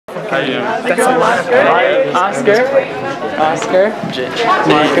Oscar,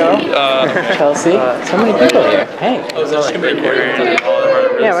 Marco, Chelsea. So many people here. Hey.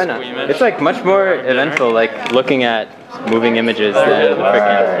 Yeah, why not? It's like much more eventful, like looking at moving images than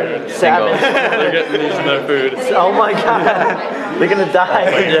freaking singles. They're getting these in their food. Oh my god. They're gonna die.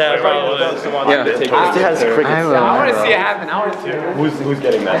 Yeah, probably. Yeah. It has crickets. I want to see it happen. I want to see it. Who's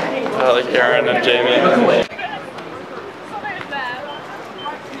getting that? Like Aaron and Jamie.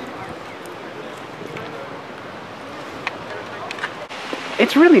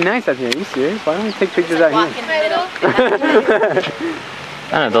 It's really nice out here. Are you serious? Why don't we take pictures out here? In the middle.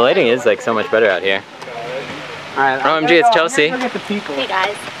 I don't know. The lighting is like so much better out here. Alright. OMG, it's Chelsea. Hey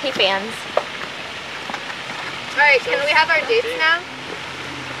guys. Hey fans. Alright, can we have our dates now?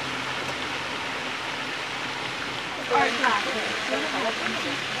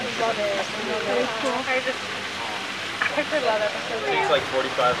 It's like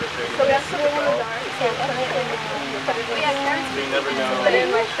 45 or 30. So we have to go in the dark. You never know.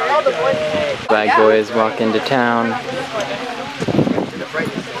 Black boys walk into town.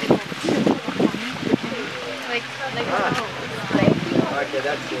 Okay,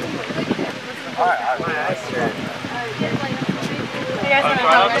 that's good. I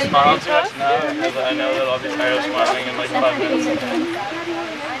have to smile too much now because I know that I'll be tired of smiling in like 5 minutes.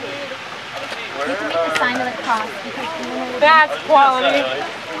 Sign of the cross. That's quality.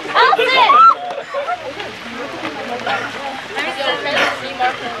 Elton!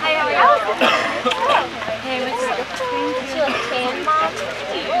 She like tan mom?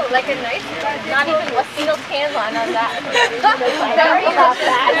 Like a nice, not even a single tan line on that.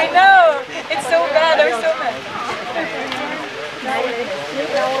 I know. It's so bad. I'm so mad.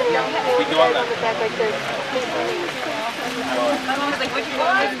 We do on that. I was like, what you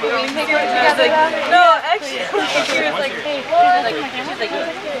want? She was like, no, actually. She was like, hey, she's like,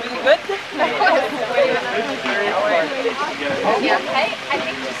 really good? Yeah, I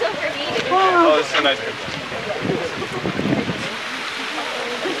think she's so for me. Oh, this is a nice picture.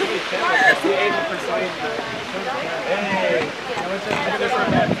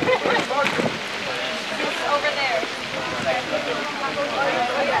 Over there.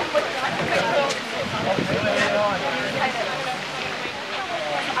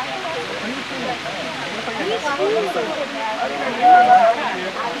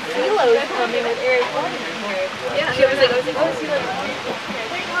 Silo's coming with Eric. Yeah, she was like, oh, Silo.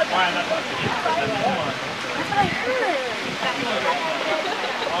 That's what I heard.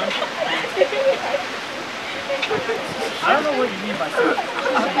 I don't know what you mean by Silo.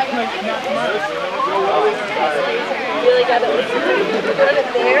 You really gotta listen to it. Put it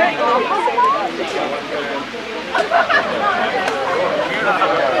there.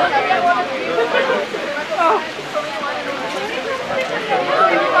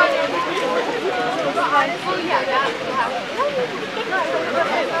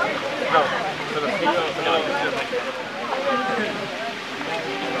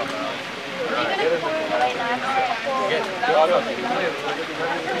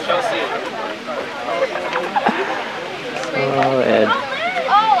 Oh, Ed.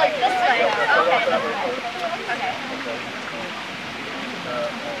 Oh, like this way. Okay.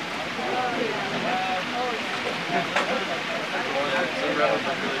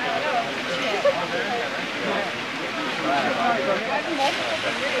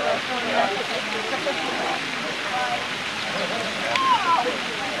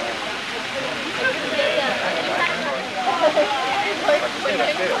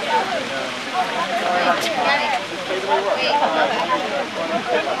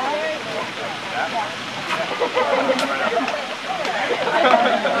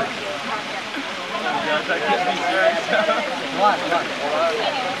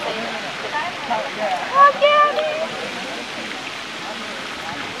 Okay.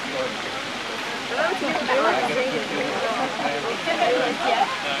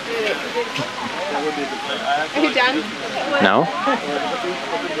 Are you done? No?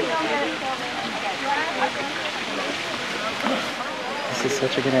 This is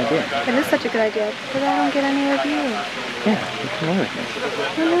such a good idea. It is such a good idea, but I don't get any reviews. Yeah, you come over here.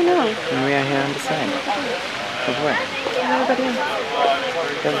 No. And we are here on the side. Of where? Everybody else.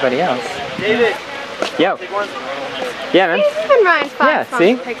 Everybody else. David! Yo! Yeah, man. It's been Ryan's Yeah,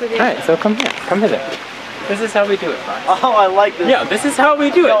 see? Take with you. Alright, so come here. Come hither. This is how we do it, Fox. Oh, I like this. Yeah, this is how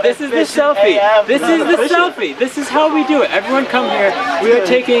we do it. This is the selfie. This is the selfie. This is how we do it. Everyone come here. We are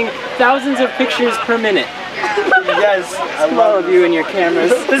taking thousands of pictures per minute. Yes, I love all of you and your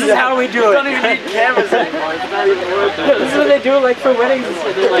cameras. This is how we do it. don't even need cameras anymore. It's not even worth it. This is what they do like for weddings and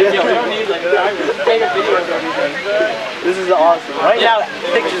shit. They're like, yo, we don't need like take a video of everything. This is awesome. Right now,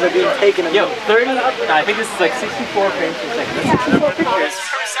 pictures are being taken of Yo, 30, I think this is like 64 frames per second. That's 64 pictures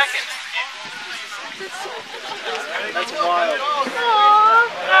per second. That's wild.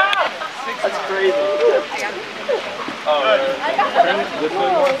 That's crazy.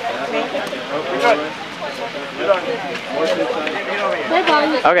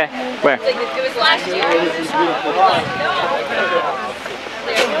 Okay, where? Like, it was last year.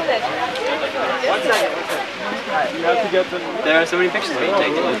 There are so many pictures being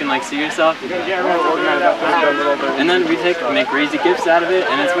taken. You can like see yourself. And then we make crazy gifts out of it,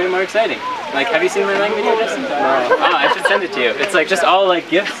 and it's way more exciting. Like, have you seen my Lang video, Justin? No. Oh, I should send it to you. It's like just all like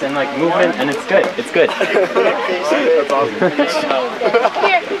gifts and like movement, and it's good. It's good.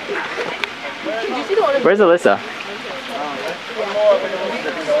 Where's Alyssa?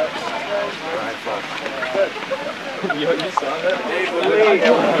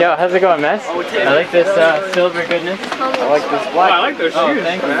 Yo, how's it going, Mess? I like this silver goodness. I like this black. I like those shoes. Oh,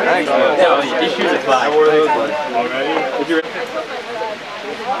 thank you. Yeah, these shoes are fly. I wore those ones already. Did you?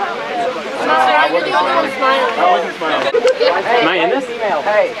 I wasn't smiling. Am I in this?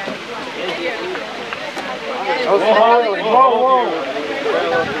 Hey. Whoa.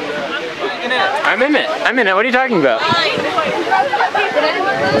 I'm in it. I'm in it. What are you talking about?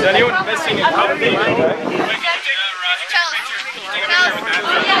 Is anyone missing a copy?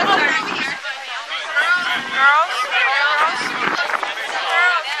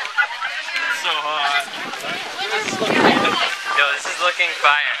 So hot. Yo, this is looking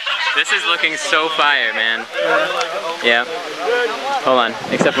fire. This is looking so fire, man. Yeah. Hold on.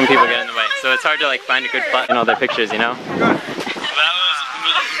 Except when people get in the way. So it's hard to like find a good spot in all their pictures, you know? That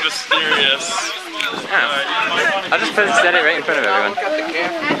was mysterious. Yeah. I'll just set it right in front of everyone.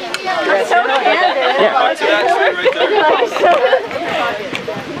 Yeah.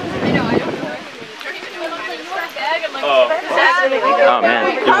 Oh man,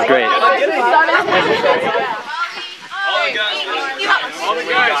 this is great. All the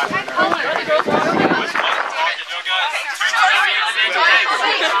guys.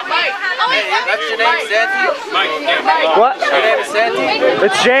 That's your name, Santi? Mike. What? Your name is Santi?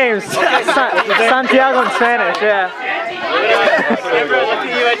 It's James. Santiago in Spanish, yeah. Whenever I look at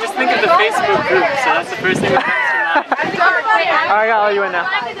you, I just think of the Facebook group, so that's the first thing that comes to mind. Alright, I got all you in now.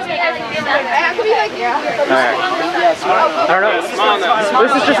 Alright. I don't know.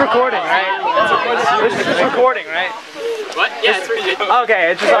 This is just recording, right? This is just recording, right? What? Yeah, it's pretty good.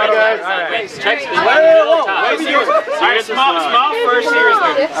 Okay, it's just auto. Wait, check. Alright, Smile first,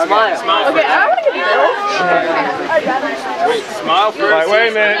 seriously. Smile. Okay, I want to get Smile first. Wait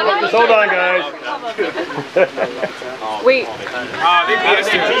a minute. Just hold on, guys. Wait. Oh, they beat us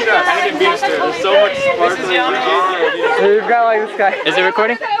to They beat us to There's so much sparkling. You've got like this guy. Is it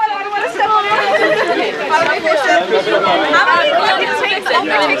recording?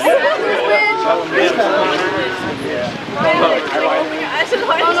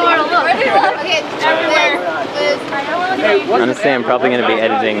 Honestly, I'm probably going to be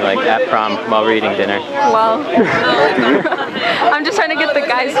editing like at prom while we're eating dinner. Well, I'm just trying to get the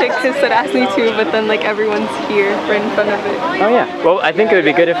guys' pictures that asked me to, but then like everyone's here right in front of it. Oh yeah. Well, I think it would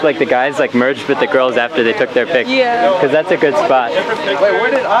be good if like the guys like merged with the girls after they took their pic. Yeah. Because that's a good spot. Wait,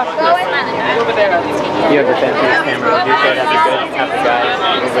 where did Oscar? Over there. You have the fanciest camera. You should have the good, have the guys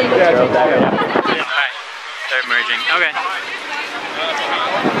move with the girls out. Alright. They're merging. Okay.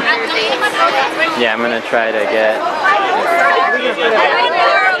 Yeah, I'm gonna try to get.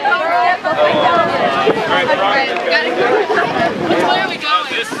 Which way are we going?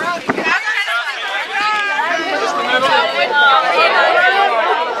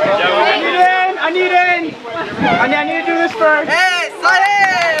 I need to do this first. Hey,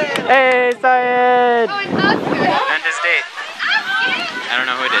 Syed! Hey, Syed! And his date. I don't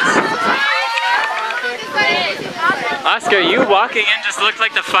know who it is. Oscar, you walking in just looked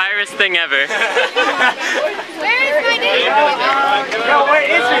like the firest thing ever. Where is my date? Yo, where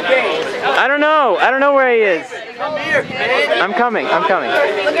is your date? I don't know. I don't know where he is. Come here, man. I'm coming. I'm coming.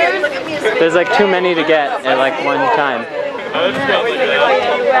 There's like too many to get at like one time.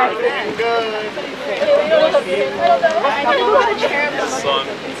 Son.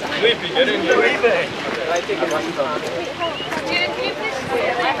 Sleepy, get in here.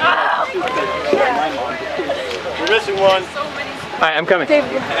 We're missing one. Alright, I'm coming.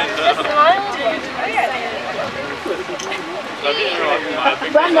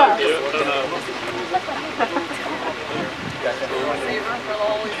 Brenda.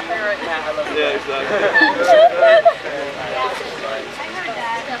 Yeah, exactly.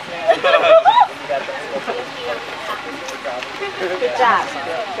 Good job.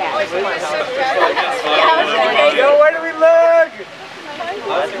 Yo, where do we look?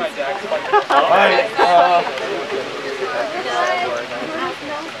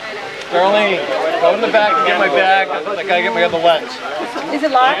 Darlene, go in the back and get my bag. I gotta get my other lens. Is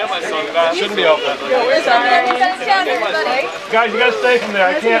it locked? Shouldn't be open. Guys, you gotta stay from there.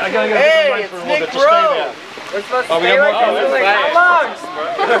 I can't. I gotta get the lights for a little bit. Just stay there. We're supposed to Oh, we stay got like more. this. How long?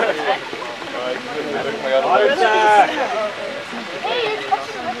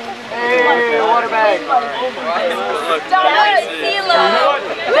 Hey, water bag.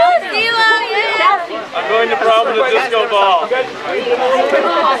 I'm going to prom with a disco ball.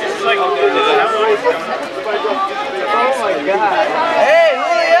 Oh my God. Hey,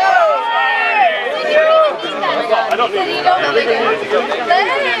 Julio! I don't need No,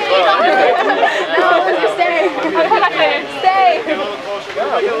 stay. Stay.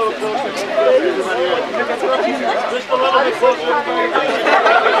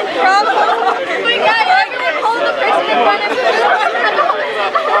 We got everyone hold the person in front of you.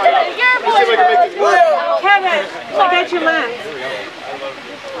 Your boyfriend. Kevin, I got your lens.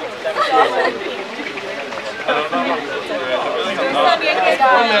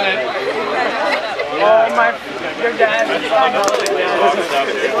 Oh, your dad.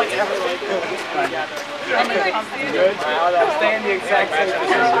 I'll stay in the exact same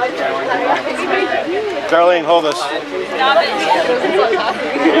position. Darlene, hold us. Alright,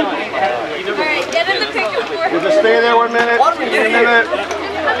 get in the picture for We'll just stay there 1 minute. 1 minute. Come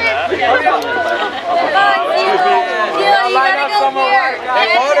on, Zila, you gotta go here.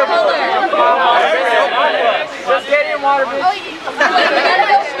 Water color. Just get in water, bitch. Oh, you gotta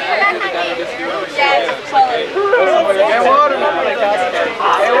go here. Yes, color. Get water. Get water.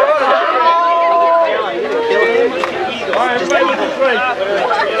 Alright, everybody look this way.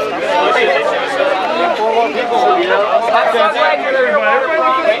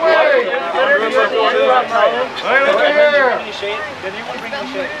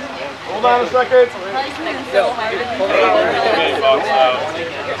 Hold on a second. Oh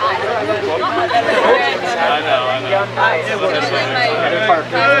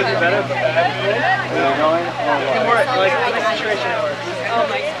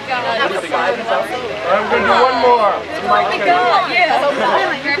my God. I'm going to do one more. Oh my God, yeah.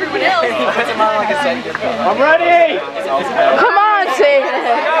 For everyone else. I'm ready. Come on, say it.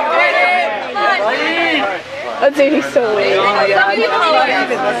 Let's see, he's so late. Some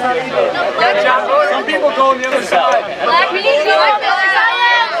people go on the other side. Black means you like the other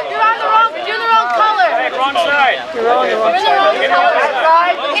side. You're the wrong color. Hey, wrong side. You're the wrong color.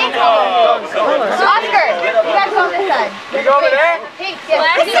 Pink. Oscar, you guys go on this side. You go over there? Pink, yes. Go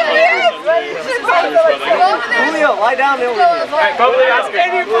over there. Julio, lie down there. Alright, go over there. I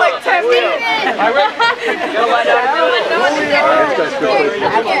stayed here for like 10 minutes. Go lie down.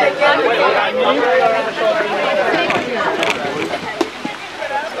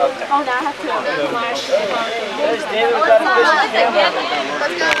 Oh, now I have to flash. There's David without a fish.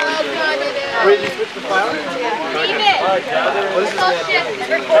 Wait, did you switch the file? What is this?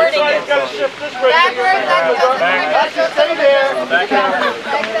 Recording it. Backwards, Stay there.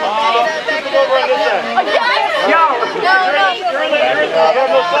 Yo! No.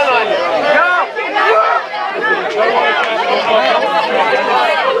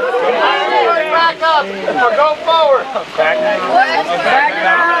 Back up. Go forward. Back up.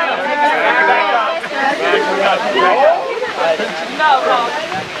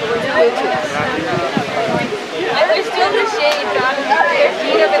 There's still the shade, John. There's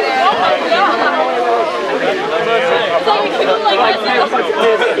shade over there.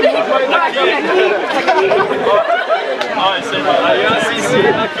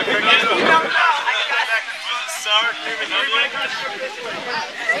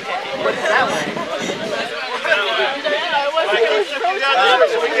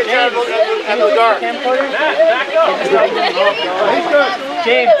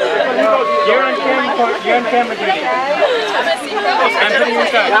 James, you're on camera duty. I'm putting you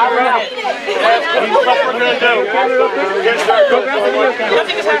aside. Not right. That's what we're going to do. Go grab the video camera.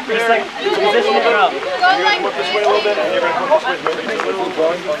 Just like position it around.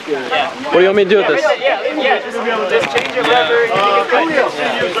 What do you want me to do with this? Yeah, just change it wherever you think it's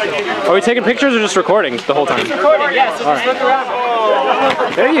good. Are we taking pictures or just recording the whole time? Recording, yeah, so just look around.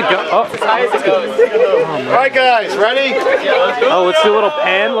 There you go. Oh. As high as it goes. All right, guys, ready? Oh, let's do a little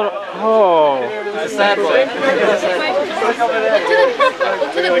pan. Oh. It's a sad one.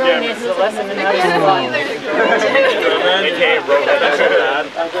 It's a lesson in how to survive.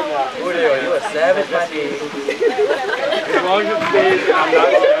 You a savage, my dude. As long as it stays, I'm not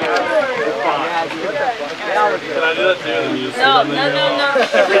scared. It's fine. Can I I do that too. No. I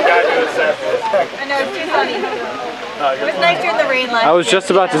know, it's too funny. It was nice during the rain last I was just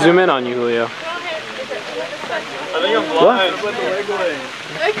about to zoom in on you, Julio. I think I'm blind.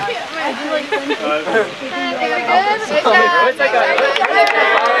 I can't.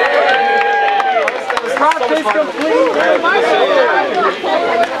 Prop is complete.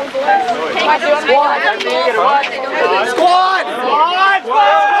 Squad!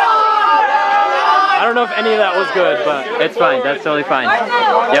 I don't know if any of that was good, but it's fine. That's totally fine.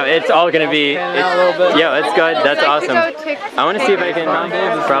 Yo, it's all gonna be. Yo, it's good. That's awesome. I want to see if I can.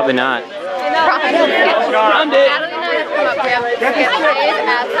 Probably not.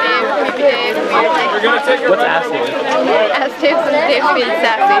 What's ass Dave? Ass Dave's Dave being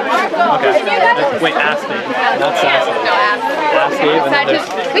sassy. Okay. Wait, ass Dave, not sassy. No, ass. Ass Dave, and then there's,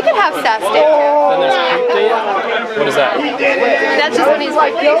 We can have sass Dave. then there's creep Dave. What is that? That's just when he's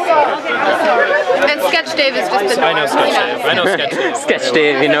like this. And Sketch Dave is just a... I know Sketch Dave. I know Sketch Dave. Sketch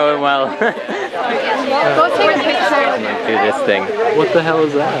Dave, you know him well. Go take a picture. Do this thing. What the hell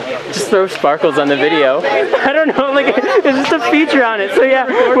is that? Just throw sparkles on the video. I don't know, like, there's just a feature on it. So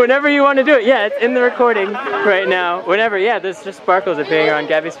yeah, whenever you want to do it, yeah, it's in the recording right now. Whenever, yeah, there's just sparkles appearing on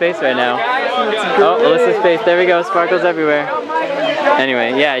Gabby's face right now. Oh, Alyssa's face, there we go, sparkles everywhere.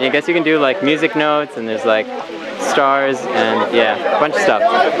 Anyway, yeah, I guess you can do like music notes, and there's like stars, and yeah, a bunch of stuff.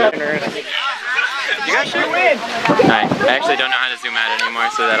 You guys should win. Alright, I actually don't know how to zoom out anymore,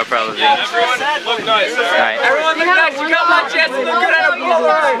 so that'll probably be... Look nice. Alright. Everyone look nice. You got my chance to look good at a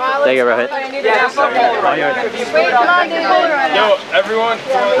Polaroid. There you go, Rohit. Yo, everyone.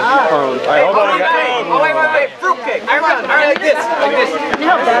 Alright, hold on. Oh, wait. Fruitcake. Everyone, like this.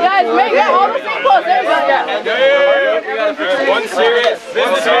 Guys, make it all the same clothes. There you go. One serious.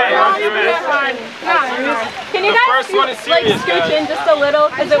 Can you guys like scooch in just a little,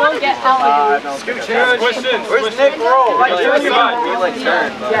 because it won't get out. Questions. Where's Nick roll? Like, turn your right.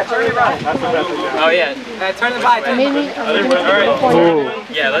 Yeah, turn your right. Oh yeah. Turn the right.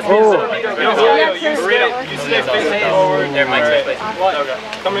 Yeah, let's be so like... You stay facing forward. There, Mike's right place.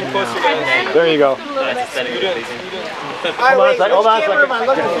 Come in closer, guys. There you go. That's aesthetically pleasing. Hold on a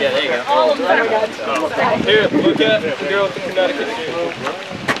second. Yeah, there you go. Here, look at the girl with the Connecticut shoe.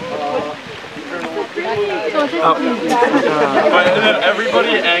 Alright, and then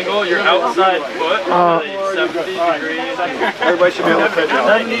everybody angle your outside foot 70 degrees. Everybody should be able to fit now.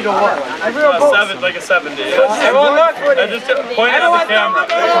 Like a 70. Everyone look. And just point at the camera.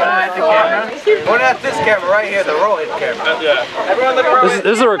 Point at this camera right here, the rolling camera. Yeah. Everyone look around.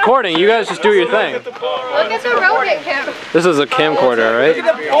 This is a recording. You guys just do your thing. Look at the rocket camera. This is a camcorder, right? Look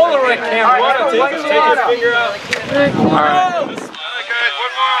at the Polaroid camera. Take your finger out. Alright.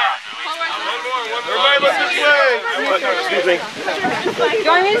 Everybody look this way. Excuse me. Do you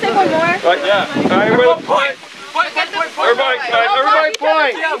want me to take one more? Yeah. Alright, everybody point. Everybody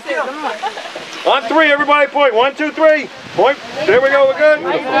point. On three, everybody point. 1, 2, 3. Point. There we go. We're good.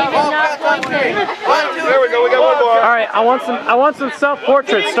 There we go. We got one more. All right. I want some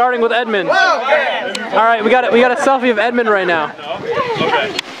self-portraits, starting with Edmund. All right. We got a selfie of Edmund right now.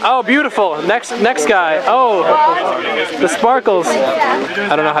 Oh, beautiful. Next guy. Oh, the sparkles.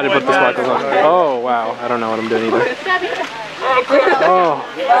 I don't know how to put the sparkles on. Oh, wow. I don't know what I'm doing either. Oh,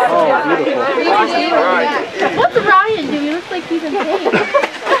 beautiful. What's Ryan doing? He looks like he's in pain.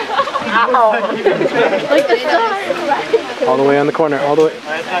 Like the sun. All the way on the corner. All the way.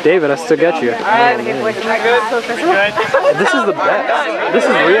 David, I still get you. Oh, this is the best. This is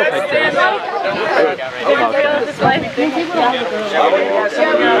real pictures.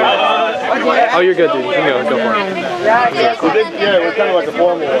 Oh, you're good, dude. You can go for it. Yeah, we're kind of like a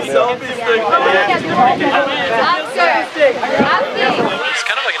formal one. It's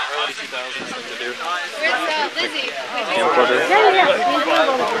kind of like an early 2000s thing to do. Where's Lizzie? Camcorder.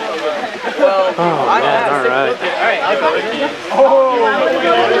 Oh, man, alright.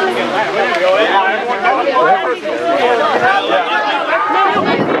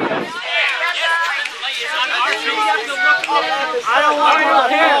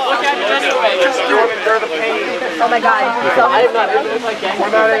 Oh my god. I am not.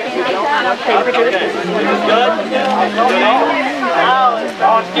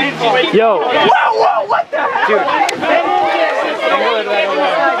 Yo! Whoa, what the hell? Dude.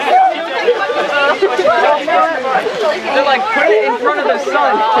 They're like, put it in front of the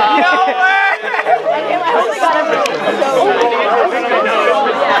sun. No way!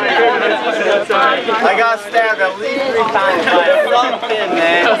 I got stabbed at least 3 times by a pumpkin,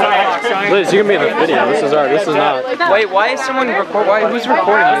 man. Liz, you can be in the video. This is not. Wait, why is someone who's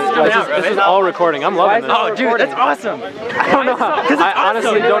recording this? This is all recording. I'm loving this. Oh, dude, that's awesome. I don't know how. I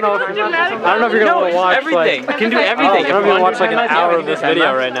honestly don't know if you're gonna watch everything. Like, I can do everything. I don't know if you're gonna watch like an hour of this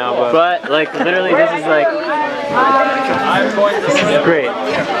video right now, but like literally, this is like. This is great.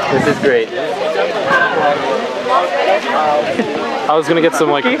 This is great. I was gonna get some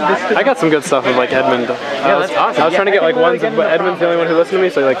like, I got some good stuff of like Edmund. Yeah, that's awesome. I was trying to get like ones, but Edmund's the only one who listened to me,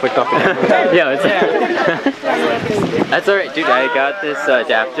 so I like clicked off. Yeah, that's alright, dude. I got this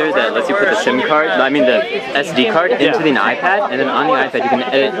adapter that lets you put the SIM card, I mean the SD card, into the iPad, and then on the iPad you can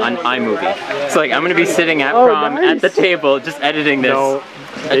edit on iMovie. So like I'm gonna be sitting at prom at the table just editing this. No,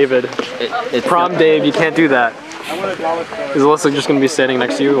 David. It's prom Dave, you can't do that. Is Alyssa just going to be standing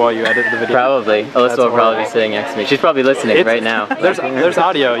next to you while you edit the video? Probably. Alyssa will probably be sitting next to me. She's probably listening right now. There's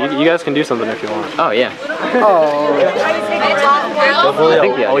audio. You guys can do something if you want. Oh, yeah.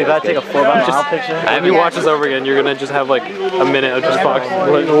 We gotta take a 4x picture. If you watch this over again, you're going to just have like a minute of just Fox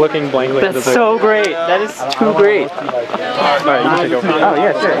looking blankly at the thing. That's so great. That is too great. Alright, you can take over. Oh,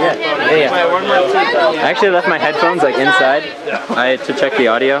 yeah, sure, yeah. I actually left my headphones like inside. I had to check the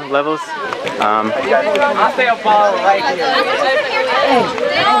audio levels. I'll stay up all right here.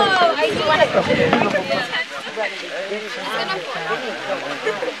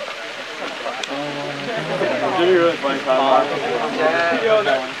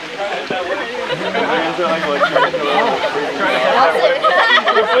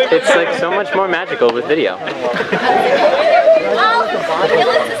 It's like so much more magical with video.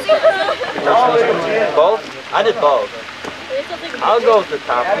 Both? I did both. I'll go with the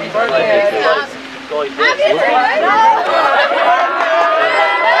top one. Go like this.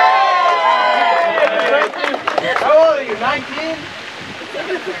 How old are you? 19?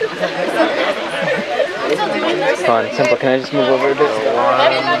 It's fun. Simple. Can I just move over a bit?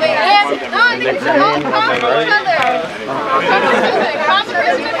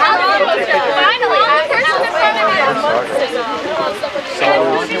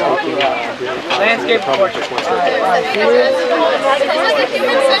 Landscape portrait.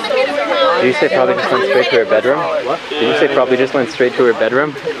 Did you say probably just went straight to her bedroom? What? Did you say probably just went straight to her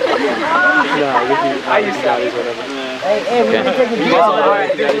bedroom? I used to have whatever.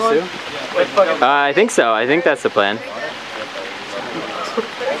 I think so. I think that's the plan.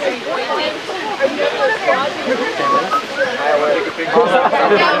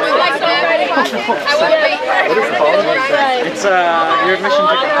 It's your admission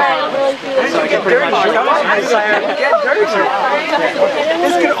ticket. So I get pretty much. Get dirty.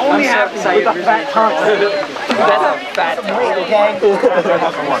 This can only happen with a fat tongue. That's a fat tongue, okay?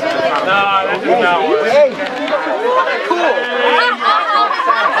 No, that does not work. Hey, cool.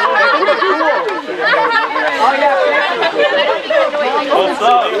 Oh yeah. What's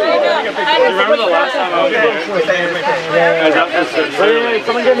up? Do you remember the last time I was here? Wait,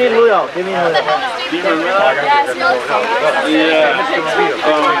 someone give me a Ludo. Give me a Ludo. Do you remember that? Yeah.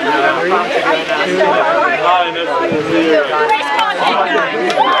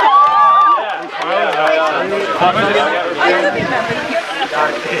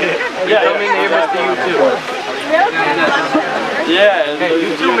 Yeah, how many neighbors do you do? Yeah. Hey, you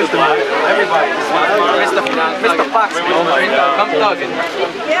too, Mr. Fox. Everybody. Mr. Fox. Come thugging.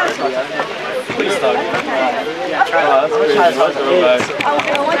 Please thug.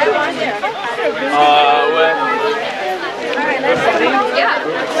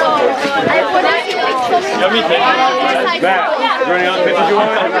 Matt, is there any other pictures you want?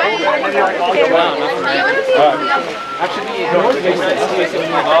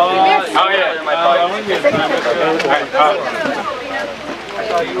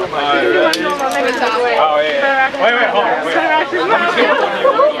 Wait, hold on.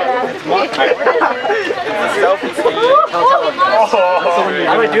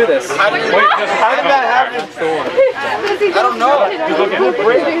 How do I do this? How did that happen? I don't know. Just look at it.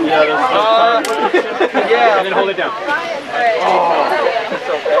 Yeah. And then hold it down.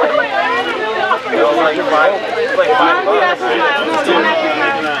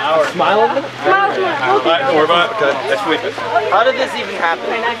 Smile over it? Don't worry about it. Okay, let's flip it. How did this even happen?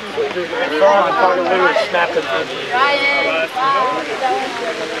 Can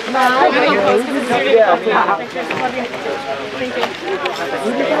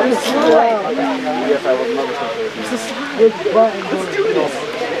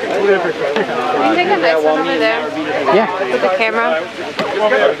you take a nice one over there? Yeah. With the camera.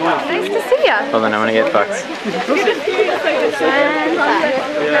 Nice to see ya. Hold on, I want to get fucked.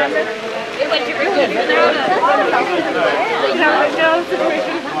 And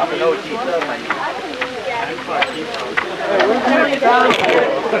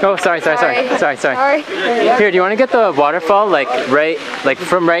Oh, sorry. Here, do you want to get the waterfall, like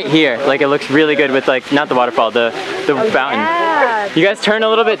from right here? Like it looks really good with like, not the waterfall, the fountain. Yeah. You guys turn a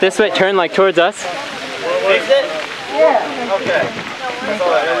little bit this way, turn like towards us. Fix it? Yeah. Okay. That's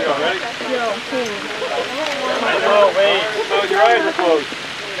all right. Here we go. Ready? Oh, wait. Oh, your eyes are closed.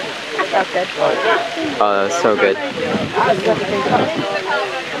 That's good. Oh, that was so good.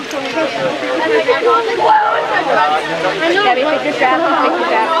 Gabby, pick your strap. Pick your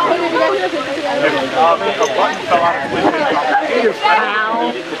strap. A button fell out of the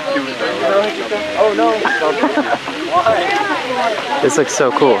This looks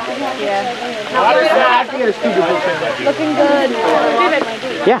so cool. Yeah. Looking good.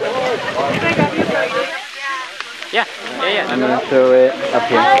 Yeah. Yeah. I'm gonna throw it up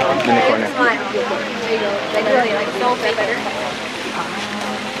here in the corner.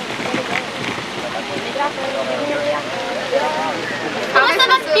 Melissa,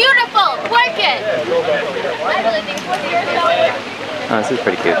 that's beautiful. Work it. I really think 20 years ago. Oh, this is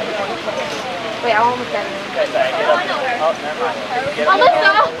pretty cute. Wait, I want to look at it.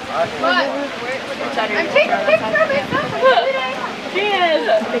 Melissa! What? I'm taking pictures of myself today. Cheers!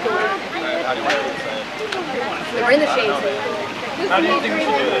 We're in the shade. How do you think we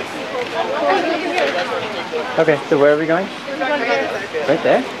should do this? Okay, so where are we going? Right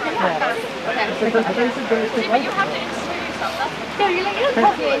there?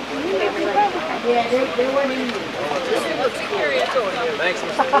 Thanks,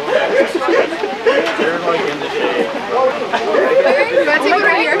 Mr. They're like in the shade.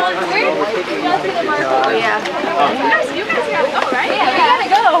 Oh, yeah. You guys gotta go, right? Yeah, we gotta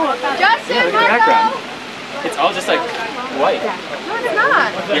go. Justin, Marco! It's all just like white. No, it's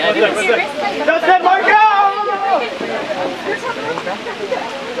not. Yeah, it is. Justin, Marco!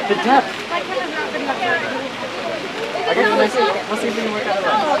 The depth. I guess We'll see if we can work on the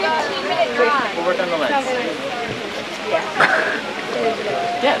lens. 15-minute drive. We'll work on the lens.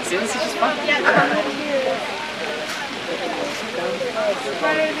 Yeah, see, this is just fun. Am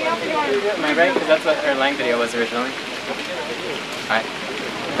I right? Because that's what our Lang video was originally. Alright.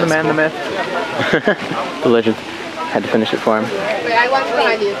 The man, the myth. The legend. Had to finish it for him. Wait, I watched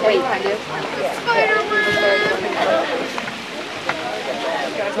behind you. Wait, behind you.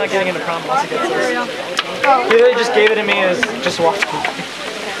 Guy's not getting into prom once he gets this. He really just gave it to me as just walk.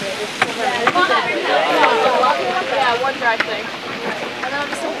 Yeah, one dry thing.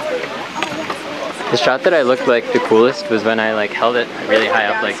 The shot that I looked like the coolest was when I like held it really high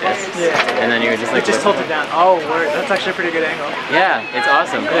up like this. Yeah. And then you were just like... Just tilted down. Oh, word. That's actually a pretty good angle. Yeah, it's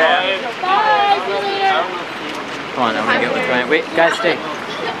awesome. Yeah. Bye, see you later. Come on, I'm gonna get with my... Wait, guys, stay.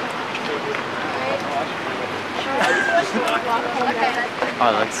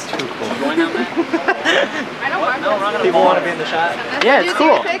 Oh, that's too cool. People want to be in the shot. Yeah, it's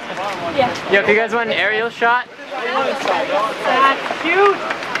cool. Yo, if you guys want an aerial shot, That's cute.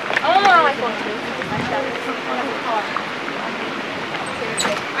 Oh, I want to.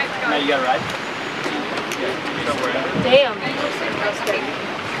 Now you gotta ride? Damn.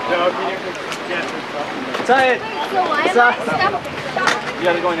 Tie it. You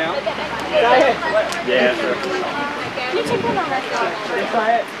gotta go now? Yeah, sure. Can you take one on that?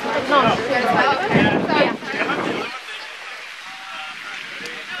 Tie it. No. Yeah.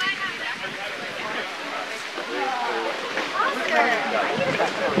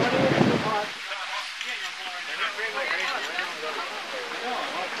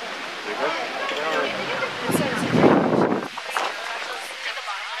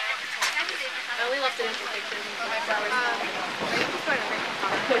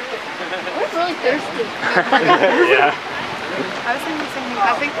 We're really thirsty. Yeah. I was thinking the same thing.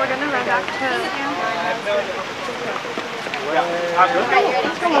 I think we're gonna run back to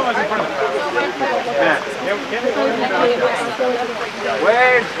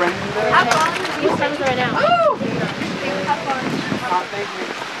Where's Brenda? Have fun with these friends right now. Have fun.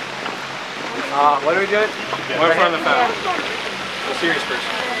 What do we do? One in front of the fountain. The serious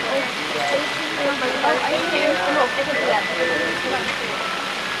person.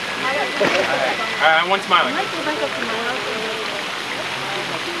 Alright, one smiling.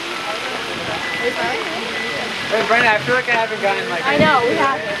 Hey, Brenda, I feel like I haven't gotten like... I know, we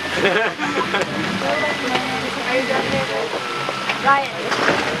haven't. Ryan.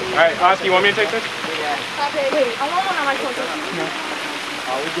 Alright, Oscar, you want me to take this? Wait, I want one on my phone.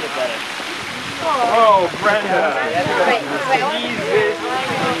 Oh, we did it better. Oh, Brenda. Wait, I want to...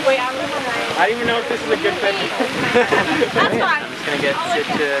 Wait, I'm going to... I don't even know if this is a good picture. That's fine. I'm just gonna get Sid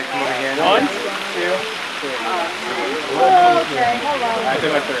to come over here. 1, 2, 3. Okay, hold on. I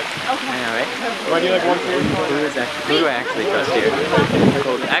did my first. I know, right? Do I do like 1, 2? Who do I actually trust here?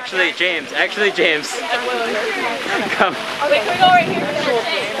 Actually, James. Come. Wait, can we go right here?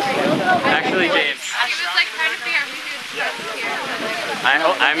 Actually, James. He was like trying to figure out who to trust here.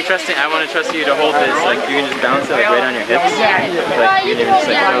 I want to trust you to hold this. Like you can just bounce it like right on your hips. Like you can just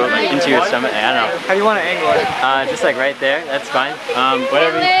like throw it like into your stomach. I don't know. How do you want to angle it? Just like right there. That's fine.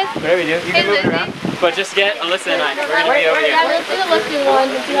 Whatever you do. You can move it around. But just get Alyssa and I. We're gonna be over here. Yeah, let's do the lifting one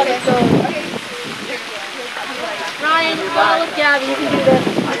and see how this goes. Ryan, you want to lift Gabby? You can do this.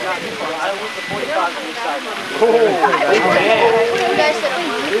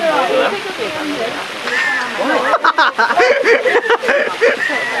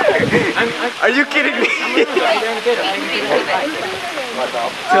 Are you kidding me?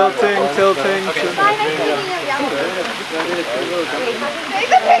 Tilting. Take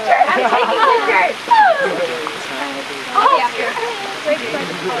the picture! I'm taking pictures!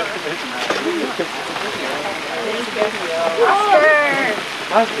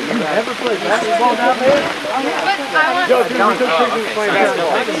 Oscar, you never played basketball down there? Yo, dude, we took pictures playing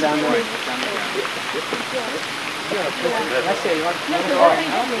basketball down there. I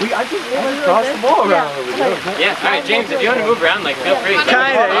just tossed the ball around over there. Yeah. All right, James. If you want to move around, like feel free.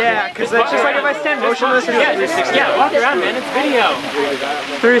 Kinda, yeah. Because that's just like if I stand motionless. Yeah, walk around, man. It's video.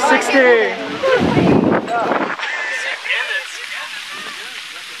 360.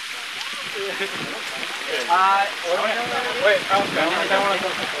 Wait, I want to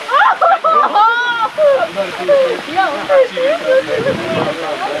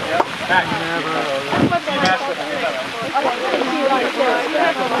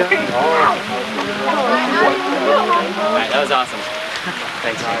Alright, that was awesome.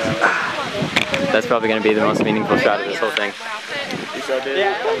 Thanks. That's probably going to be the most meaningful shot of this whole thing. You so did?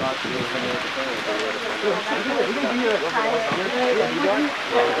 Yeah.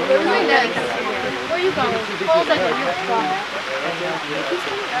 Where are you going? Hold on.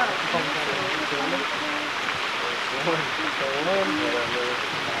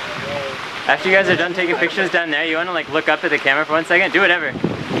 After you guys are done taking pictures down there, you want to like look up at the camera for 1 second? Do whatever. It's taking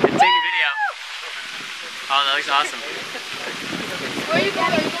video. Oh, that looks awesome. Where are you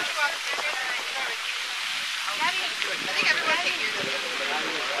going?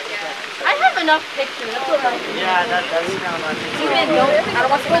 I have enough pictures. That's what I do. Yeah, that's kind of much. Even though I don't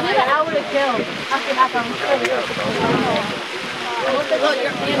want to go there, I would have killed. After that, I'm sure.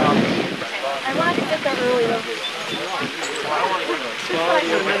 I wanted to get there early though.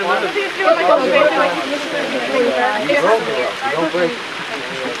 Don't break.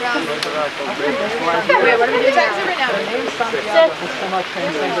 Wait, what are we doing now?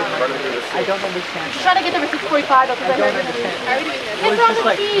 I don't understand. I'm trying to get there for 6:45 though, because I don't understand. How are we doing this? It's on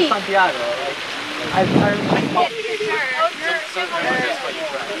the key. Santiago. I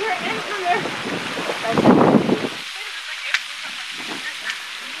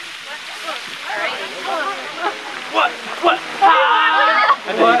What?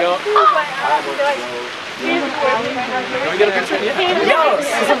 And there you go. Can we get a picture? Yo,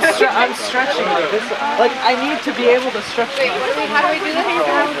 I'm stretching this. Like, I need to be able to stretch. Wait, how do we do this?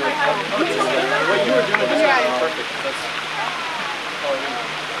 What you were doing is perfect.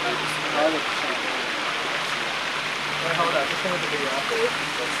 Hold on, just the video.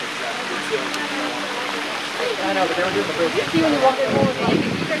 I know, but they were doing the bridge. You see when you walk in the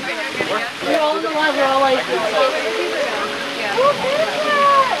we're all in the line, we're all like, yeah.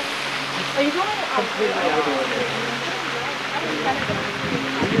 Are you going completely out of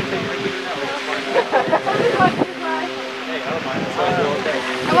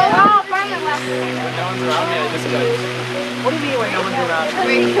What do you mean when no one's around?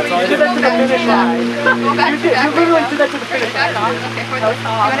 Wait, can we do that to the finish line? Go back to that. You literally did that to the finish line. Okay, you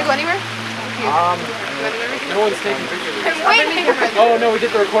want to go anywhere? No one's taking pictures. Wait! Oh no, we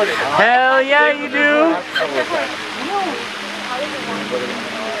did the recording. Hell yeah, you do!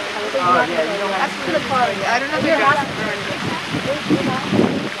 That's for the car. I don't know if you're I'll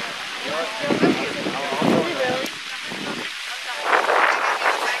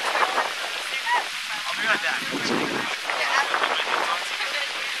be right back.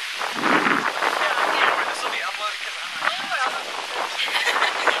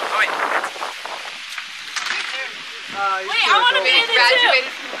 Wait, I want to be in it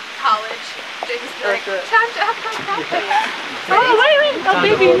graduated from college. Just like, oh, wait, no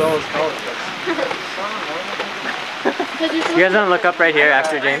babies. You guys want to look up right here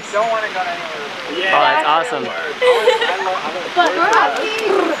after James? Don't want to go anywhere. Oh, that's awesome. But we're happy.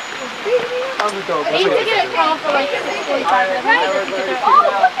 I need to get a call for like 6:45.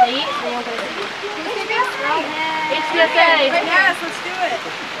 HBSA. Yes, let's do it.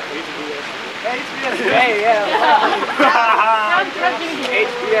 Hey, yeah.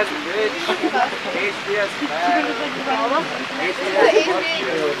 HBS bitch. HBS bad.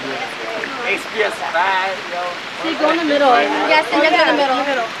 HBS bad, yo. So you go in the middle. Yes, and in the middle.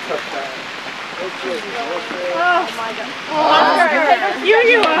 Oh my god.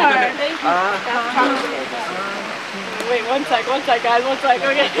 You are. Wait, one sec, guys, one sec.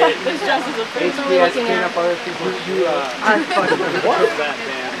 Okay, this dress is a pretty HBS peanut butter people. I fucking what is that,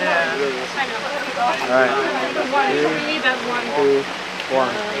 man? Alright. 3, 2,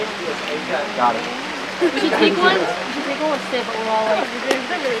 1. Got it. We should take one. We should take one with Sid, but we're all like.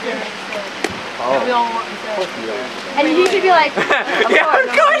 Oh. We all want to say. And he should be like. Yeah,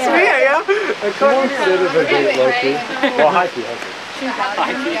 of course we are, yo. Of course Sid is a great low-key. Well, high-key.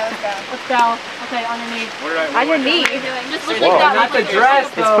 Let's go. Okay, on your knee. On your knee. Just look like that. Not the dress,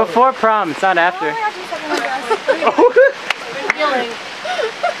 It's before prom, it's not after. Feeling.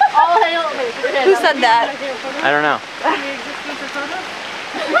 All hail. Who said that? I don't know.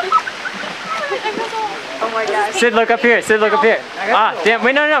 Oh my gosh. Sid, look up here. Sid, look up here. Ah, damn.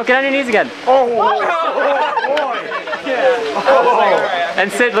 Wait, no, get on your knees again. boy.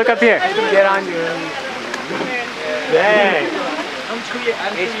 And Sid, look up here. Get on your knees. Dang.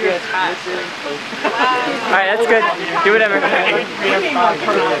 HBS hat. Alright, that's good. Do whatever.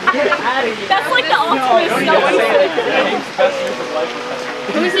 That's like the ultimate stuff.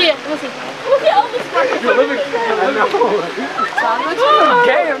 Let me see it. Let me see. Look at all this work.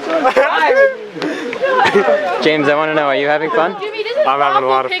 James, I want to know, are you having fun? I'm having a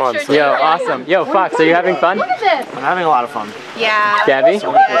lot of fun. Yo, awesome. Yo, Fox, are you having fun? Look at this. I'm having a lot of fun. Yeah. Gabby?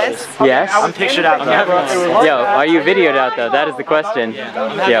 Yes. Yes? I'm pictured out though. Yo, are you videoed out though? That is the question.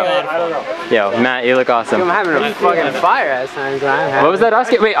 Yo, Matt, you look awesome. I'm having a fucking fire at times. What was that,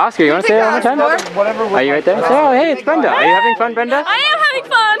 Oscar? Wait, Oscar, you want to say that one more time? Are you right there? Oh, hey, it's Brenda. Are you having fun, Brenda? I am having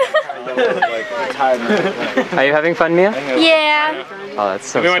fun. Are you having fun, Mia? Yeah. Oh, that's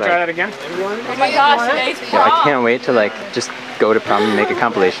so We want to try sweet. that again? Oh my gosh, today's Yo, I can't wait to like just go to prom and make a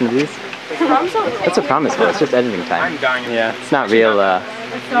compilation of these. That's what prom is for. It's just editing time. Yeah. It's not real.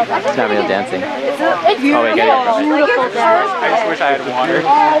 It's not real dancing. It's Oh wait, get it. beautiful day. I just wish I had water.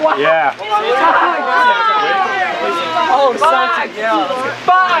 Yeah. Oh, something. Yeah.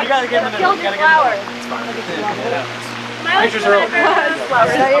 You gotta get in the middle. You gotta get in the middle. Pictures are open.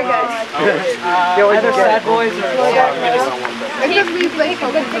 Yo, other sad boys are. Because we like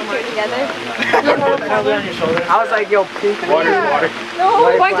a good picture together. I was like, yo, pink water.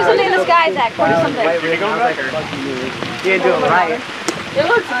 No, point to something in the sky, Zach. Point to something. You didn't do it right. It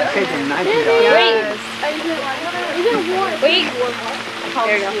looks good. Wait.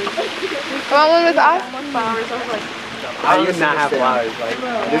 There you go. Want one with us? I used to not have flowers. Like,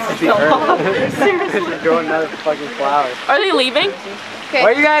 this is the earth. Seriously. Growing another fucking flower. Are they leaving? Where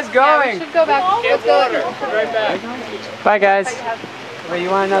are you guys going? Should go back. Let's go. Right back. Bye, guys. Wait, you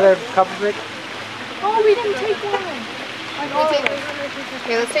want another cup of it? Oh, we didn't take one.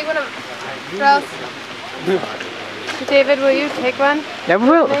 Okay, let's take one of else. David, will you take one? Yeah, we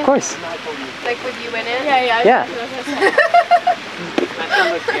will, of course. Like with you in it? Yeah.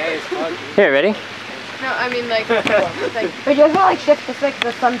 Here, ready? No, I mean like. But you guys want to like shift this way because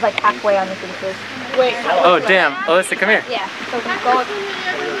the sun's like halfway on the faces. Wait. Oh, damn. Alyssa, come here. Yeah. So go.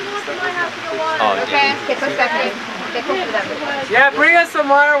 Oh, Okay, push back in. Get close to them. Yeah, bring us some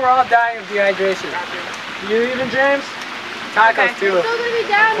water. We're all dying of dehydration. You even, James? Tacos too. Still gonna be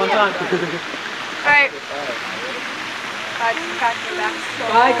down One here. time. Alright.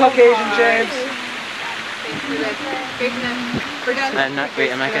 Bye, Caucasian James. We're done. I'm not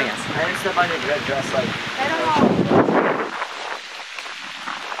getting this. I didn't step on your red dress like.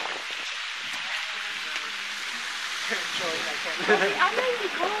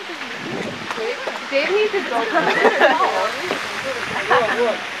 Dave needs to go.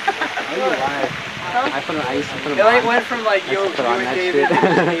 It went from like yo, you and David.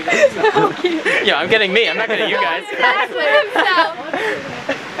 Yo, I'm getting me. I'm not getting you guys.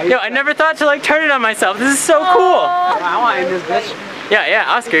 Yo, I never thought to like turn it on myself. This is so cool. I want in this bitch. Yeah,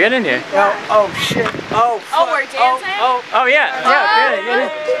 Oscar, get in here. Oh shit. Oh. Oh, we're dancing? Oh yeah,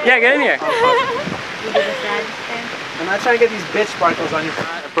 get in here. I'm not trying to get these bitch sparkles on your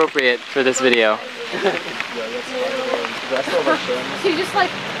front. Appropriate for this video. She just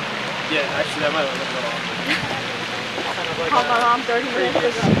like Yeah, actually, that might look a little. called my mom 30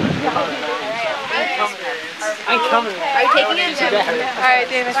 minutes. I'm coming. Are you taking it? Alright,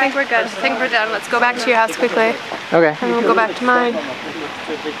 Dave, I think we're good. I think we're done. Let's go back to your house quickly. Okay. And we'll go back to mine.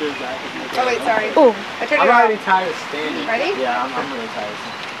 Oh wait, sorry. Oh. I turned I'm it already off. tired of standing. Ready? Yeah, I'm really tired.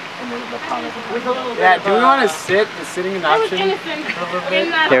 Yeah, do we want to sit? Is sitting an option?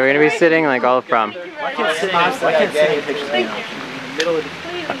 Yeah, we're gonna be sitting like all of prom. Why can't sitting pictures be an option? Middle of the...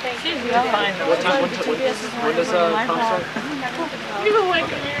 When does prom start?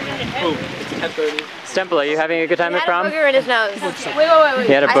 Oh, it's 10:30. Stemple, are you having a good time at prom? Booger in his nose. Wait.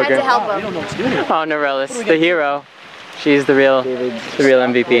 He had a I had to booger. help him. Oh, Norellis, the hero. She's the real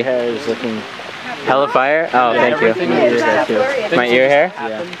MVP. Hair is looking... Hella fire? Oh, thank you. My ear hair?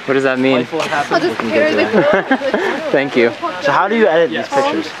 Yeah. What does that mean? Thank you. So how do you edit these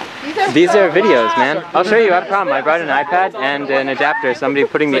pictures? These are videos, man. I'll show you at prom. I brought an iPad and an adapter. Somebody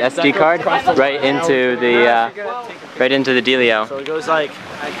putting the SD card right into the dealio. So it goes like...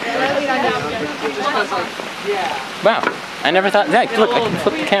 Wow, I never thought that. Look, I can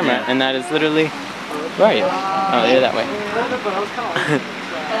flip the camera, and that is literally. Where are you? Oh, you're that way.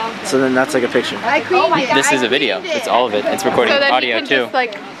 So then that's like a picture. This is a video. It's all of it. It's recording So then audio you can too. just,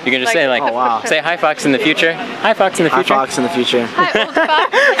 like, You can just say like, Oh, wow. say hi Fox in the future. Hi Fox in the Hi, future. Fox in the future. Hi, old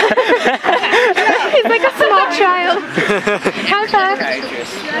Fox. He's like a small child. Hi,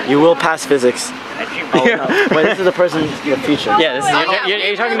 Fox. You will pass physics. Oh, no. Wait, this is the person in the future. Yeah, this is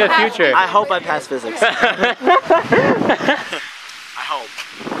you're talking to the future. I hope I pass physics. I hope.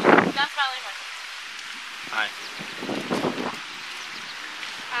 That's my life. Hi.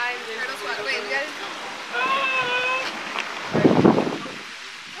 Wait, we got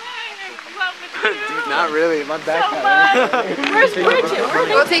Dude, not really. My backpack. Where's Bridget?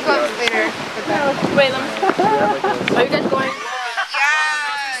 We'll take one later. Wait, let me. Are you guys going?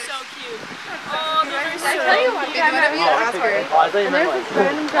 Yeah. So cute. Oh, they're so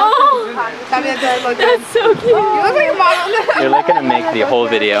that's so cute. You look like a model. You're like gonna make the whole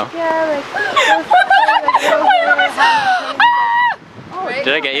video.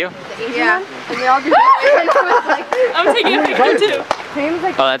 Did I get you? Yeah. And they all do that. I'm taking a picture too.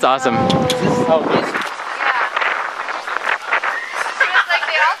 Oh, that's awesome. It's like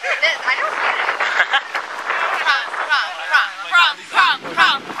they all did this. I don't get it.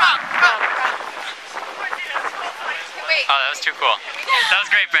 Prom. Wait. Oh, that was too cool. That was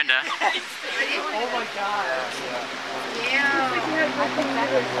great, Brenda. Oh my god. Yeah.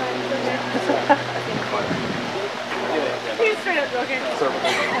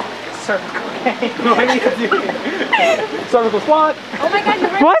 Cervical squat. Oh my god, you're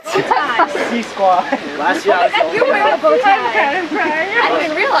wearing What? a bow tie. C-squat. Last year I was You're wearing a bow tie. I'm crying. I didn't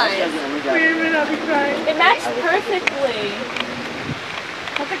even realize. Wait a minute, I'll be crying. It matched perfectly.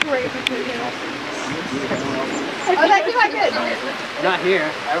 That's a great picture. Oh, that came out good. Not here.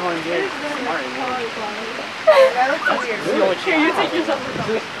 Everyone here. That looks so weird. Here, you take yourself.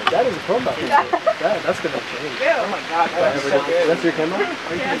 That is a profile picture. That's gonna change. Oh my god. That's your camera?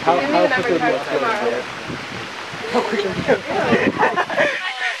 How quickly do you upload? How quickly do you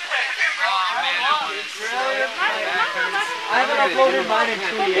I haven't uploaded mine in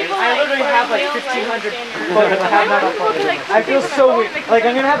 2 years. I literally have like 1,500 photos I have not uploaded. I feel so weird. Like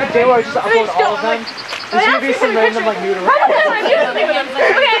I'm gonna have a day where I just upload all of them. There's gonna be some random like nude around.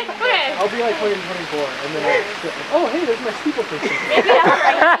 Okay. I'll be like 2024 and then oh hey, there's my steeple picture. Maybe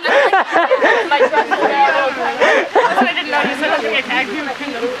my trust. That's what I didn't know. You said something I tagged you.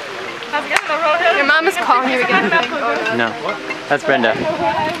 I was getting the road. Your mom is calling you again. No, that's Brenda.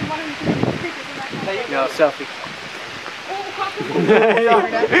 No, selfie.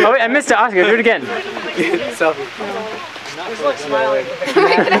 Oh wait, I missed it. Oscar, do it again. Selfie. Just like smiling.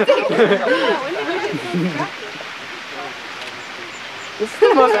 This is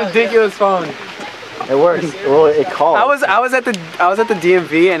the most ridiculous phone. It works. Well, it calls. I was at the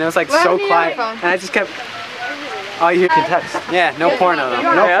DMV and it was like so quiet, and I just kept. Oh, you can text. Yeah, no porno though.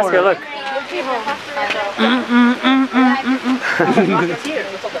 No Hey, Oscar, look.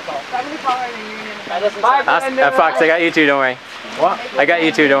 Fox, I got you too. Don't worry. What? I got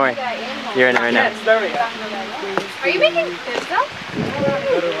you too. Don't worry. You're in it right now. Are you making pizza?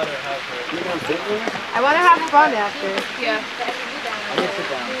 I want to have fun after. Yeah.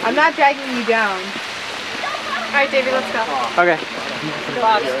 I'm not dragging you down. Alright, Davey, let's go. Okay.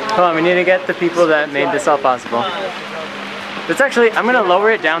 Come on, we need to get the people that made this all possible. It's actually, I'm gonna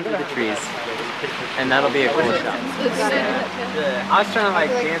lower it down through the trees, and that'll be a cool shot. I was trying to like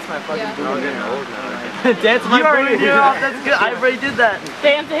dance my fucking booty. I'm getting old now. Dance my booty. That's good. I already did that.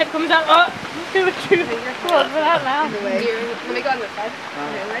 Damn, the hip comes out. Oh, look at you. You're cool for that now. Let me go on the side.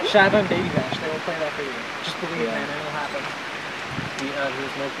 Shab on Baby Bash. They will play that for you. Just believe it, man. It will happen.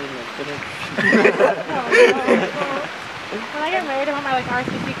 There's no premium. When I get married, I want my like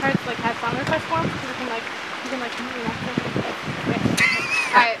RSVP cards to like have song request forms because you can like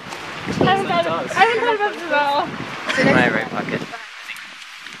does. I haven't thought about this at all. In my right pocket.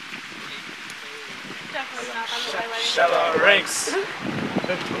 Shallow ranks.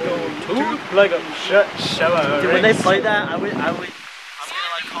 Like a shallow ranks. When they play that, I'm gonna like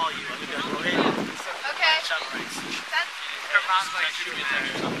call you. I'm gonna go, okay. Okay. Shallow ranks. Her mom's like shooting there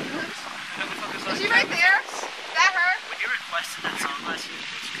or something. Is she right there? Is that her? When you requested that song last year,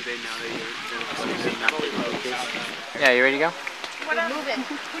 Do they know that you're not play focus? Yeah, you ready to go?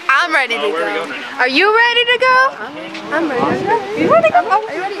 I'm ready to go. Are you ready to go? I'm ready to go. You ready to go?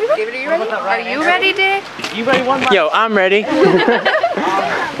 Are you ready? David, are you ready? Are you ready, Dick? You ready one last? Yo, I'm ready.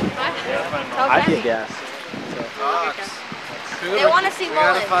 I did gas. They want to see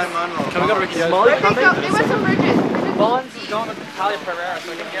Mullins. Monroe. Can we go to Ricky's? There were some bridges. Mullins is going to Talia Pereira,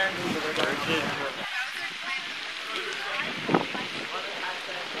 so I can guarantee you the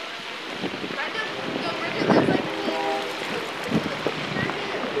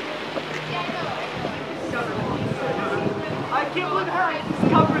I can't believe how I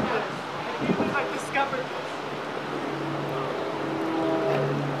discovered this. I discovered this.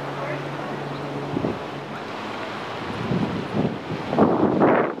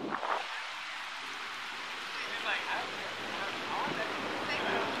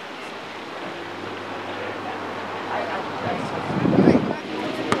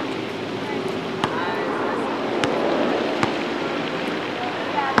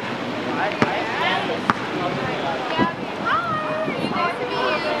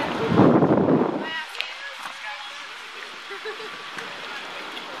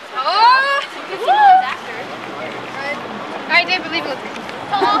 Alright, David, leave it with me.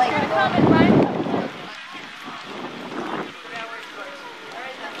 Tell Oscar to come and find him.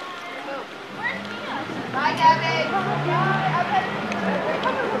 Bye, Gabby.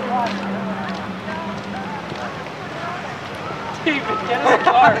 David, get in the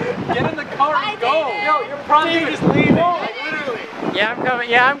car. Get in the car and go. Yo, your prom date is leaving. Literally. Yeah, I'm coming.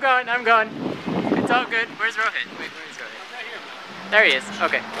 Yeah, I'm going. I'm going. It's all good. Where's Rohit? Wait, where's Rohit? There he is.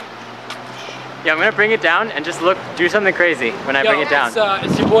 Okay. Yeah, I'm gonna bring it down and just do something crazy when I bring it down.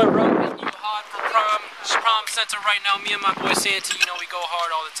 It's your boy Rohit. You hot for prom center right now. Me and my boy Santa, you know we go hard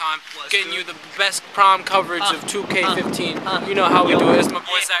all the time. Getting you the best prom coverage of 2K15. You know how we do it. It's my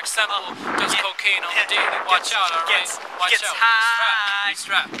boy Zach Semple. Does cocaine on the daily. Watch out, alright? Watch out. Be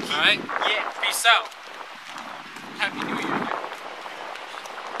strapped, alright? Yeah. Peace out. Happy New Year.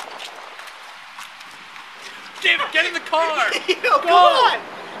 David, get in the car! Go on!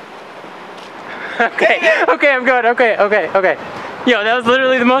 Okay, okay, I'm good. Okay. Yo, that was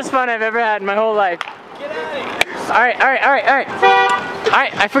literally the most fun I've ever had in my whole life. Get out of here!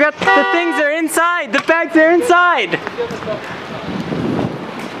 Alright, I forgot the things are inside! The bags are inside!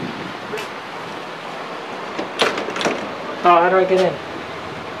 Oh, how do I get in?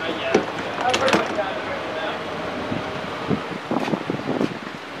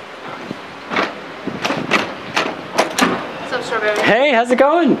 What's up, Strawberry? Hey, how's it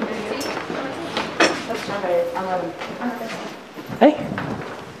going? Hey.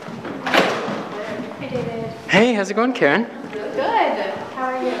 Hey, David. Hey, how's it going, Karen? Good. How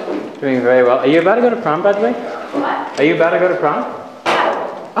are you? Doing very well. Are you about to go to prom, by the way? What? Are you about to go to prom?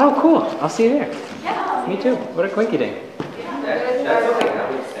 Yeah. Oh, cool. I'll see you there. Yeah. Me too. What a quinky ding.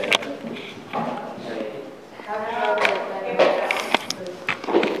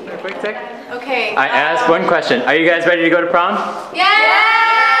 Quick sec. Okay. I asked one question. Are you guys ready to go to prom? Yeah!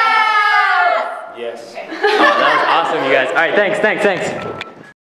 Yes. Oh, that was awesome, you guys. All right, thanks.